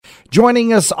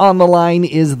Joining us on the line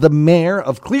is the mayor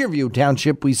of Clearview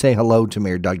Township. We say hello to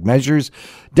Mayor Doug Measures.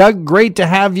 Doug, great to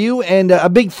have you, and a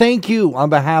big thank you on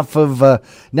behalf of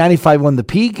 95.1 The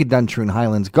Peak, Duntroon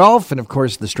Highlands Golf, and of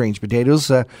course the Strange Potatoes.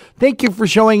 Thank you for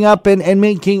showing up and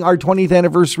making our 20th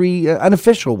anniversary an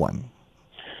official one.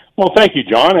 Well, thank you,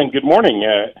 John, and good morning.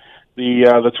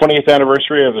 The 20th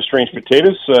anniversary of the Strange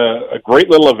Potatoes, a great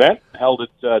little event held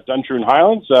at Duntroon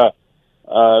Highlands.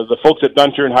 The folks at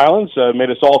Duntroon Highlands made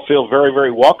us all feel very,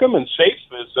 very welcome and safe.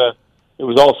 It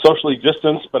was all socially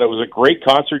distanced, but it was a great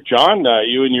concert, John.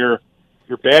 You and your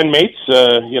bandmates,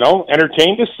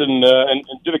 entertained us and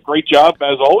did a great job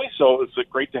as always. So it's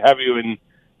great to have you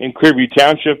in Clearview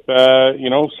Township,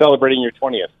 celebrating your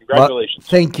 20th. Congratulations. Well,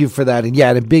 thank you for that. And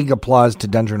yeah, a big applause to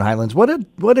Duntroon Highlands. What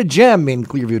a gem in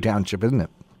Clearview Township, isn't it?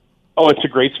 Oh, it's a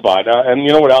great spot. And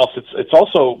you know what else? It's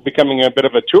also becoming a bit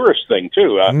of a tourist thing,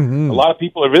 too. A lot of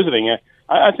people are visiting.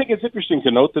 I think it's interesting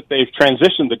to note that they've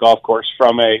transitioned the golf course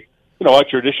from a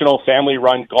traditional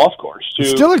family-run golf course to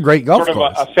still a great golf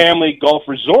course. A family golf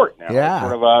resort now.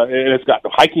 Yeah. It's got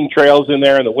hiking trails in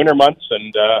there in the winter months,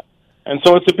 and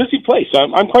so it's a busy place.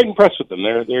 I'm quite impressed with them.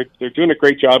 They're doing a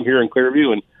great job here in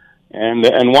Clearview,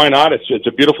 and why not? It's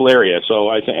a beautiful area. So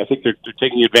I think they're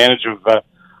taking advantage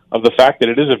of the fact that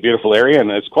it is a beautiful area,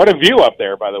 and it's quite a view up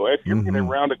there, by the way. If you're getting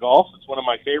around to golf, it's one of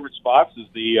my favorite spots is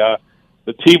the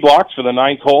tee blocks for the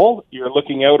 9th hole. You're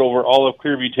looking out over all of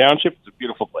Clearview Township. It's a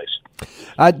beautiful place.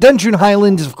 Duntroon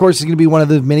Highlands, of course, is going to be one of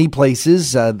the many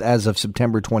places as of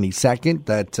September 22nd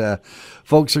that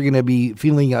folks are going to be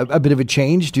feeling a bit of a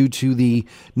change due to the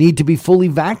need to be fully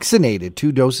vaccinated,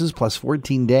 2 doses plus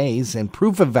 14 days, and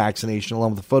proof of vaccination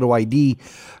along with a photo ID.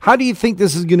 How do you think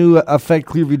this is going to affect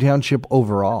Clearview Township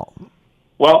overall?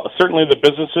 Well, certainly the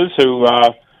businesses who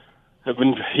have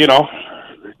been,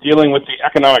 dealing with the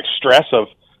economic stress of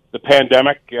the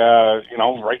pandemic,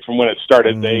 right from when it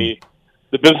started,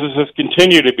 the businesses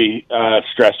continue to be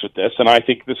stressed with this, and I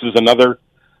think this is another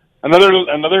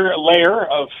layer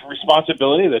of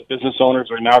responsibility that business owners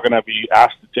are now going to be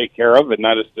asked to take care of, and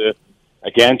that is to,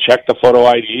 again, check the photo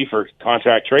ID for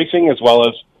contact tracing, as well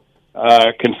as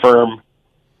confirm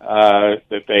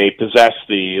that they possess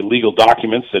the legal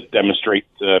documents that demonstrate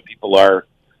people are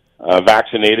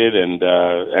vaccinated and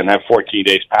have 14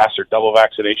 days past their double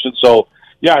vaccination. So,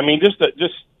 yeah, I mean, just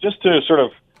to sort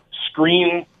of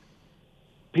screen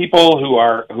people who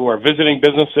are visiting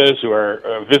businesses, who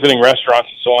are visiting restaurants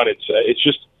and so on, it's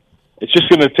just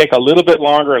going to take a little bit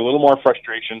longer, a little more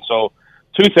frustration. So,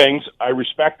 2 things: I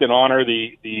respect and honor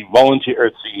the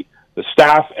volunteers, the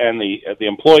staff, and the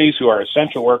employees who are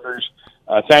essential workers.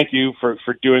 Thank you for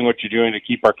doing what you're doing to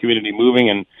keep our community moving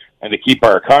and to keep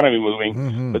our economy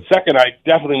moving. But second, I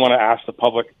definitely want to ask the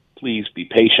public, please be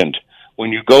patient.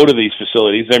 When you go to these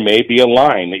facilities, there may be a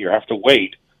line that you have to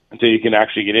wait until you can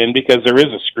actually get in, because there is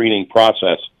a screening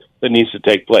process that needs to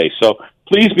take place. So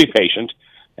please be patient,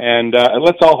 and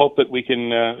let's all hope that we can,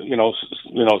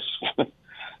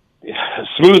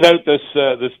 smooth out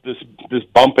this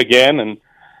bump again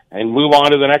and move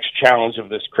on to the next challenge of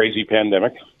this crazy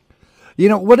pandemic.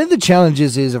 One of the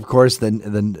challenges is, of course,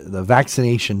 the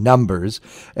vaccination numbers.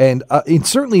 And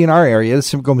certainly in our area, the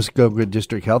Simcoe Muskoka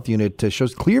District Health Unit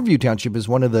shows Clearview Township is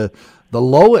one of the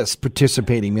lowest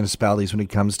participating municipalities when it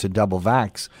comes to double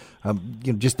vax.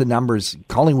 Just the numbers,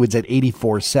 Collingwood's at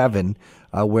 84.7,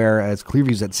 whereas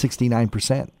Clearview's at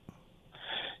 69%.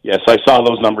 Yes, I saw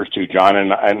those numbers too, John,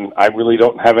 and I really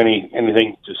don't have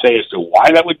anything to say as to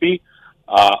why that would be.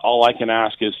 All I can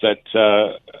ask is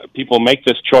that people make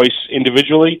this choice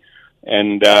individually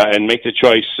and make the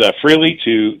choice freely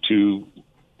to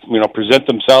present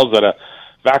themselves at a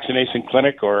vaccination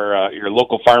clinic or your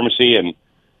local pharmacy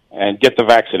and get the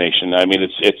vaccination. I mean,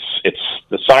 it's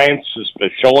the science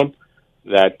has shown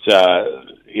that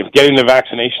getting the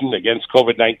vaccination against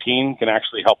COVID-19 can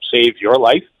actually help save your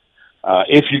life.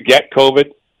 If you get COVID,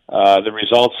 the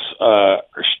results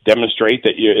demonstrate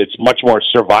that it's much more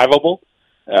survivable.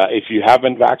 If you have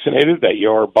been vaccinated, that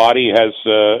your body has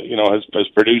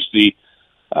produced the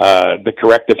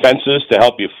correct defenses to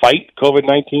help you fight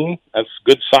COVID-19. That's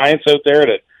good science out there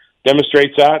that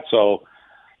demonstrates that. So,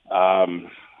 I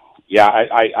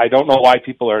don't know why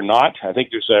people are not. I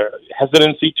think there's a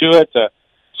hesitancy to it.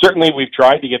 Certainly, we've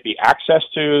tried to get the access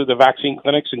to the vaccine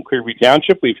clinics in Clearview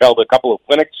Township. We've held a couple of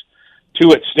clinics,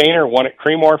 2 at Stayner, 1 at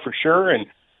Creemore for sure, and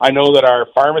I know that our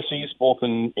pharmacies, both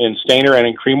in Stayner and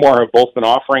in Creemore, have both been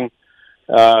offering,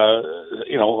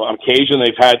 on occasion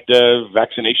they've had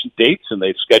vaccination dates and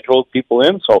they've scheduled people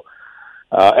in. So,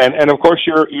 and of course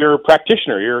your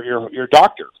practitioner, your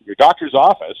doctor's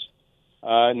office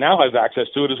now has access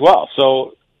to it as well.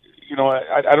 So,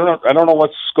 I don't know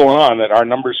what's going on, that our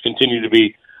numbers continue to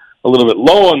be a little bit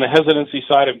low on the hesitancy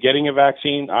side of getting a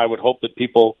vaccine. I would hope that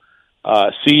people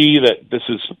see that this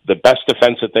is the best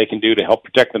defense that they can do to help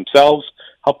protect themselves,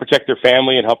 help protect their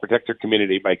family, and help protect their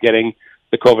community by getting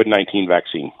the COVID-19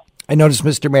 vaccine. I noticed,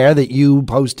 Mr. Mayor, that you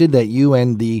posted that you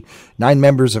and the 9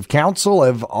 members of council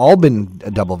have all been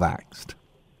double vaxxed.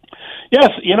 Yes,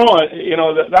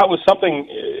 that was something.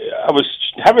 I was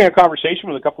having a conversation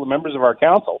with a couple of members of our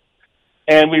council,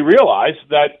 and we realized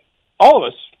that all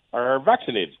of us are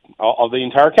vaccinated, all the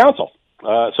entire council.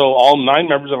 So all 9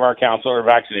 members of our council are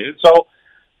vaccinated. So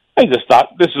I just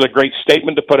thought this is a great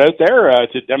statement to put out there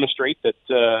to demonstrate that,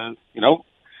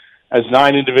 as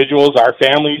 9 individuals, our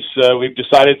families, we've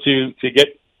decided to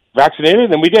get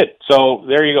vaccinated, and we did. So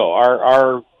there you go.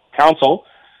 Our council,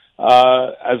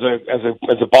 as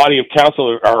a body of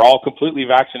council, are all completely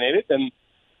vaccinated, and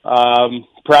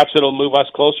perhaps it'll move us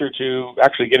closer to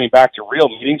actually getting back to real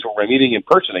meetings where we're meeting in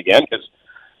person again. Because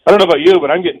I don't know about you, but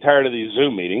I'm getting tired of these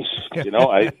Zoom meetings. Yep.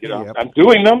 I'm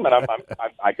doing them, and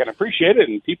I can appreciate it,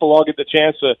 and people all get the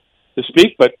chance to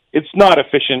speak, but it's not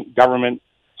efficient government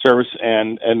service,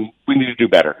 and we need to do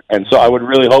better. And so I would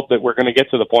really hope that we're going to get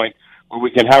to the point where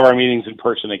we can have our meetings in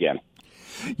person again.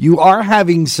 You are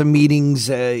having some meetings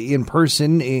in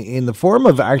person in the form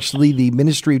of actually the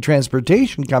Ministry of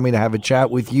Transportation coming to have a chat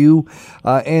with you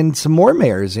and some more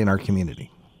mayors in our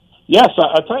community. Yes,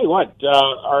 I'll tell you what,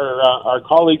 our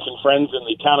colleagues and friends in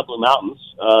the town of Blue Mountains,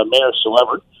 Mayor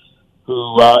Soever,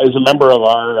 who is a member of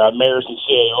our mayors and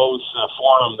CAOs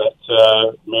forum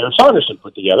that Mayor Saunderson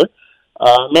put together.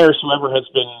 Mayor Soever has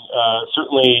been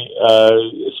certainly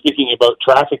speaking about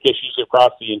traffic issues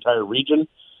across the entire region.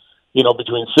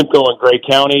 Between Simcoe and Grey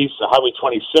counties, Highway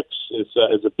 26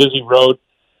 is a busy road.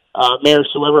 Mayor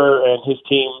Soever and his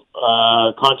team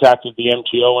contacted the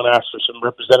MTO and asked for some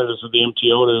representatives of the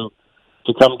MTO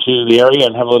to come to the area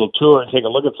and have a little tour and take a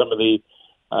look at some of the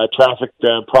traffic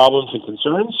problems and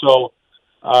concerns. So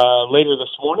later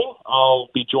this morning, I'll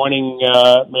be joining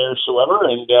Mayor Soever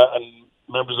and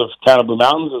members of Town of Blue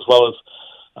Mountains, as well as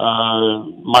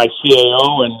my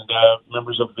CAO and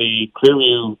members of the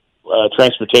Clearview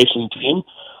transportation team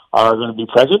are going to be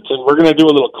present, and we're going to do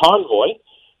a little convoy.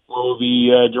 We'll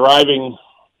be driving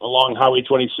along Highway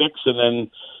 26 and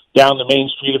then down the main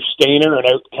street of Stayner and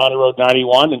out County Road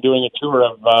 91 and doing a tour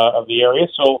of the area.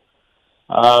 So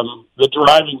the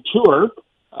driving tour,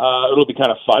 it'll be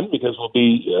kind of fun because we'll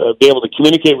be able to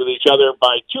communicate with each other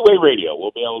by two-way radio.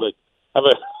 We'll be able to have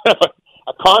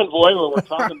a convoy where we're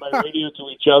talking by radio to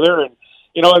each other, and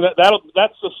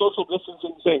that's the social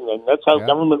distancing thing, and that's how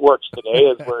government works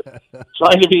today, is we're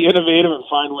trying to be innovative and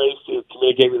find ways to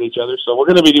communicate with each other. So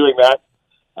we're going to be doing that,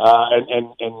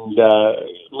 and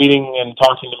meeting and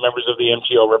talking to members of the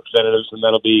MTO representatives, and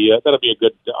that'll be a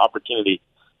good opportunity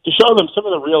to show them some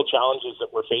of the real challenges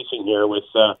that we're facing here with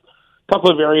a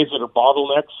couple of areas that are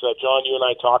bottlenecks. John, you and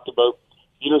I talked about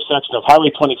the intersection of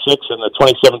Highway 26 and the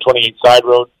 2728 side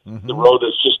road, the road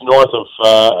that's just north of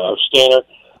Stayner.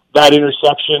 That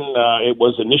intersection, it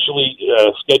was initially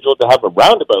scheduled to have a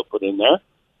roundabout put in there.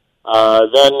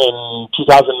 Then in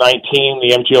 2019,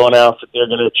 the MTO announced that they're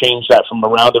going to change that from a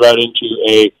roundabout into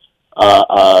a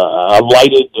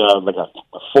lighted, like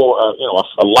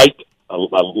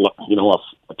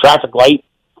a traffic light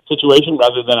situation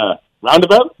rather than a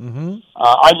roundabout.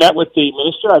 I met with the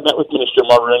minister. I met with Minister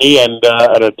Mulroney and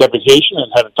at a deputation and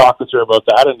had a talk with her about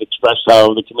that and expressed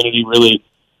how the community really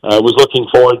was looking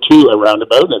forward to a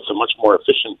roundabout. It's a much more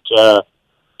efficient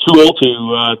tool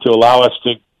to allow us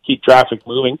to keep traffic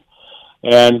moving.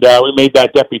 And we made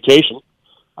that deputation.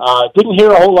 Didn't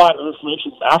hear a whole lot of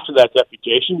information after that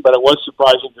deputation, but it was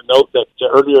surprising to note that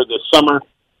earlier this summer,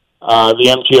 the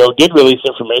MTO did release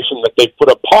information that they put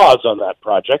a pause on that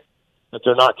project, that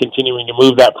they're not continuing to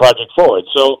move that project forward.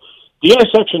 So the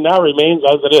intersection now remains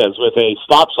as it is, with a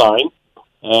stop sign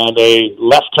and a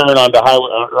left turn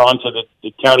onto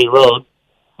the county road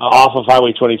off of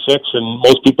Highway 26, and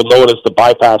most people know it as the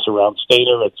bypass around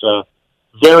Stayner. It's a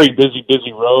very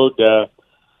busy road.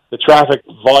 The traffic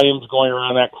volumes going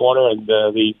around that corner, and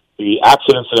the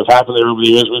accidents that have happened there over the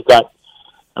years. We've got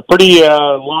a pretty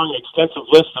long, extensive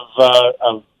list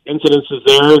of incidences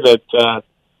there that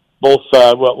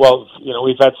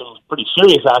we've had some pretty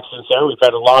serious accidents there. We've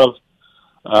had a lot of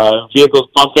vehicles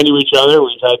bump into each other.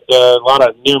 We've had a lot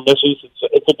of near misses.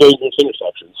 It's a dangerous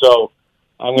intersection. So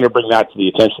I'm going to bring that to the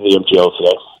attention of the MTO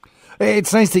today.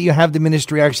 It's nice that you have the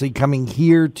ministry actually coming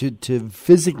here to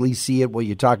physically see it while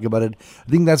you talk about it. I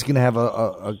think that's going to have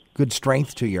a good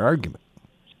strength to your argument.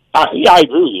 Yeah, I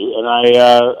agree with you. And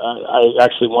I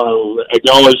actually want to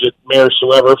acknowledge that Mayor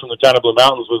Soever from the town of Blue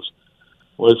Mountains was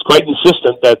was quite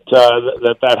insistent that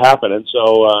that happened. And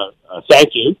so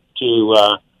thank you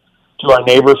to our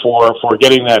neighbor for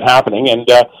getting that happening. And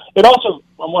it also,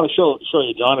 I want to show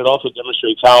you, John, it also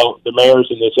demonstrates how the mayors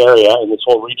in this area and this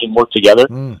whole region work together.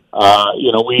 Mayor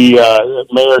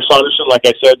Saunderson, like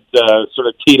I said, sort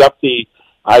of teed up the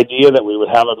idea that we would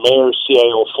have a mayor's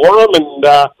CIO forum, and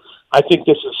I think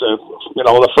this is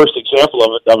the first example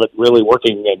of it really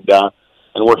working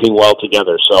and working well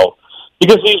together. So,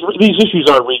 because these issues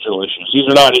are regional issues, these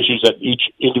are not issues that each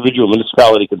individual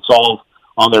municipality can solve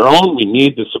on their own. We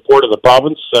need the support of the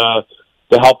province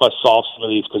to help us solve some of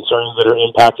these concerns that are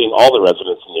impacting all the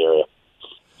residents in the area.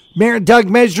 Mayor Doug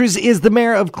Measures is the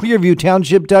mayor of Clearview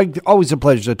Township. Doug, always a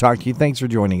pleasure to talk to you. Thanks for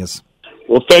joining us.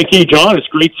 Well, thank you, John. It's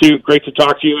great to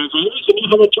talk to you as always, and you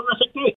have a terrific day.